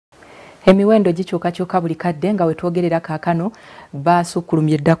Emiwendo gikyukakyuka buli kadde nga wetwogerera kaakano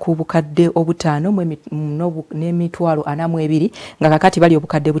baasukkulumye dda ku bukadde obutaano n'emitwalo 42 nga kakati bali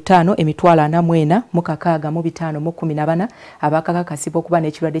obukadde butaano emitwalo 44 mu kakaaga mu 514 abakakakasibwa okuba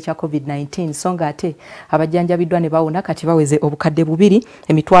n'ekirwadde kya COVID-19 so nga ate abajjanjabiddwa ne bawona kati baweze obukadde 2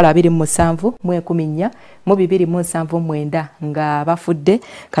 emitwalo 27 mu 14 mu 279 nga bafudde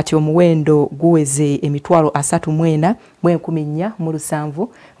kati omuwendo guweze emitwalo 34 mu 14 mu 7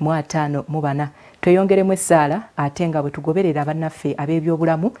 mu 5 mu 4 tweyongeremu essaala ate nga bwe tugoberera bannaffe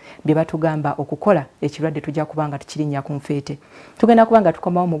ab'ebyobulamu bye batugamba okukola ekirwadde tujja kubanga tukirinnya ku nfeete tugenda kubanga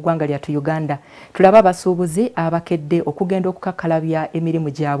tukomawo mu ggwanga lyattu Uganda tulaba abasuubuzi abakedde okugenda okukakkalabya emirimu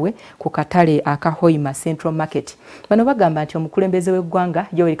gyabwe ku katale aka Hoima Central Market bano bagamba nti omukulembeze w'eggwanga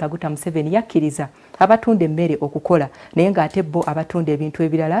Yoweri Kaguta Museveni yakkiriza abatunda emmere okukola naye ng'ate bo abatunda ebintu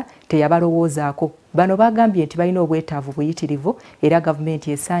ebirala teyabalowoozaako bano bagambye nti balina obwetaavu buyitirivu era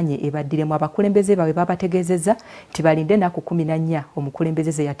gavumenti esaanye ebaddiremu abakulembeze baabwe babategeezezza nti balinde ennaku 14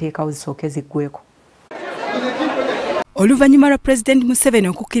 omukulembeze ze yateekawo zisooke ziggweko. Oluvannyuma lwa Pulezidenti Museveni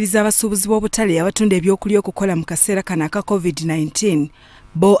okukkiriza abasuubuzi b'obutale abatunda ebyokulya okukola mu kaseera kano aka COVID-19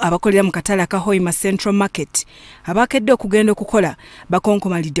 bo abakolera mu katale aka Hoima Central Market abakedde okugenda okukola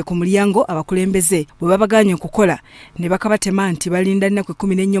bakonkomalidde ku mulyango abakulembeze bwe babaganye okukola ne bakabatema nti balinda nnaku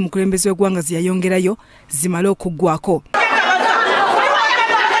 14 omukulembeze w'eggwanga ziyayongerayo zimale okuggwako.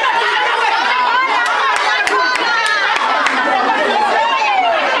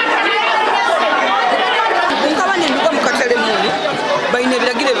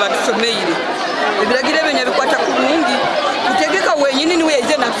 Ebiragiro benya bikwata ku bulungi kutegeka wenyini niwe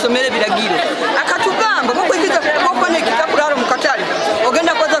yeze natusomera ebiragiro akatugamba bokwekiza bokonekita kulalo mu katale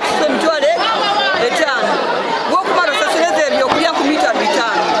ogenda kwaza kusoma emitwalo 5 wokumala sosereze ebyokulya ku mita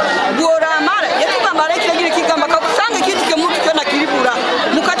 5 bwora amala yatugamba ekiragiro kigamba kakusanga ekintu kyemuntu kyona kiribula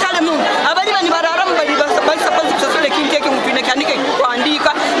mu katale muntu abali bani barara mu bali basapazi kusasula ekintu ekyo muntu nekanike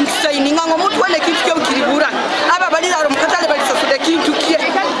kukwandika ntusayininga ngo muntu wone ekintu kyo kiribula aba bali lalo mu katale bali sasula ekintu kye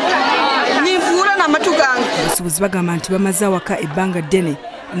abasuubuzi bagamba nti bamaze awaka ebbanga ddene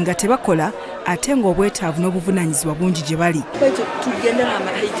nga tebakola ate ng'obwetaavu n'obuvunanyizibwa bungi gye bali. Tugendera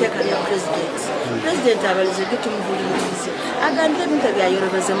amaiteeka lya pulezidenti abalize getumubuulirize agambye ebintu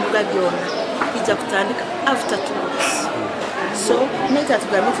byayolobeze mu ga byonna bijja kutandika after 2 weeks so neta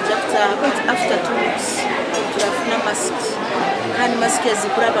tugambye tujja kutaba after 2 weeks tulafuna masiki kandi masiki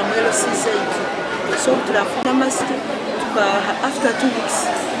ezikulaba mu LCZ so tulafuna masiki after 2 weeks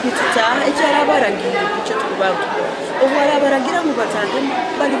nitutaha ekyalabaragira ekyo tukubantu obwalabaragira mu batagemu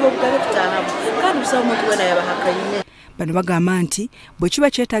bali bobugabe tutahamu kandi busaba omuntu wena yabahakayine. Bano bagamba nti bwe kiba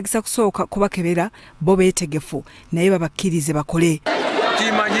kyetaagisa kusooka kubakebera bo beetegefu naye babakkirize bakole.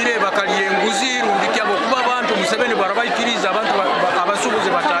 Kimanyire bakalya enguzi rundikyabo kuba abantu Museveni barabayikiriza abantu abasuubuzi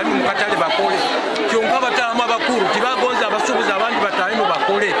bataali mu katale bakole kyonka bataamu abakulu tibagonza abasuubuzi abandi bataali mu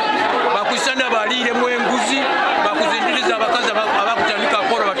bakole bakwisana baliire mu enguzi bakuzindiriza abakazi abakutandika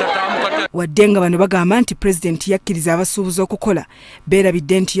kola batataamu katale. Wadde nga bano bagamba nti Pulezidenti yakkiriza abasuubuzi okukola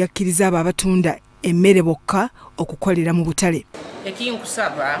beerabidde nti yakkiriza abo abatunda emmere bokka okukolera mu butale.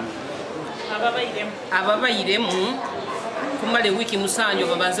 Ekinkusaba ababayiremu kumale wiki musanjo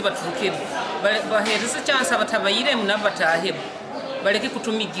babanze batukire bahereze chance abatabayiremu nabatahemu baleke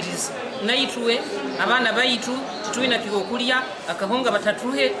kutumigiriza naitwe abana bayitu tutuina kikokulya akahonga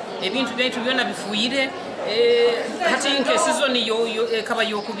batatuhe ebintu byaitu byona bifuyire hati nke season yo kaba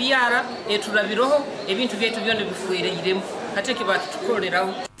yokubyara etulabiroho ebintu byaitu byona bifuyire yiremu hati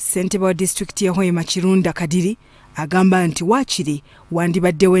kibatukoleraho. Ssentebe wa district ya Hoima Kirunda Kadiri agamba nti waakiri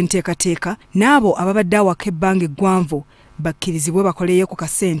wandibaddewo enteekateeka n'abo ababadde awaka ebbanga eggwanvu bakkirizibwe bakoleyo ku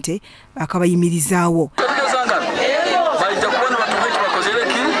kasente akabayimirizaawo.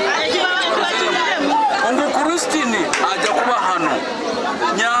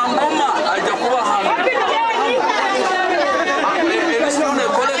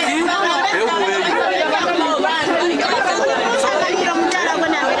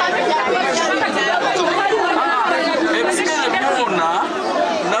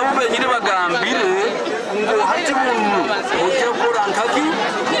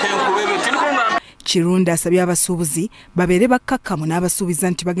 Kirunda asabye abasuubuzi babeere bakkakkamu n'abasuubiza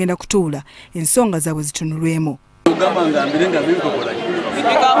nti bagenda kutuula ensonga zaabwe zitunulwemu.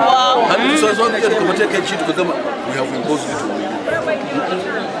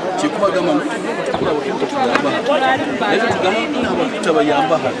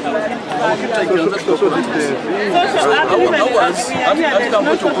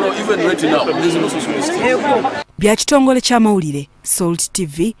 Bya kitongole ky'amawulire Salt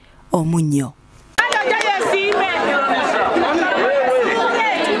TV Omunnyo.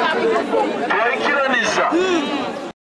 twayikiraniza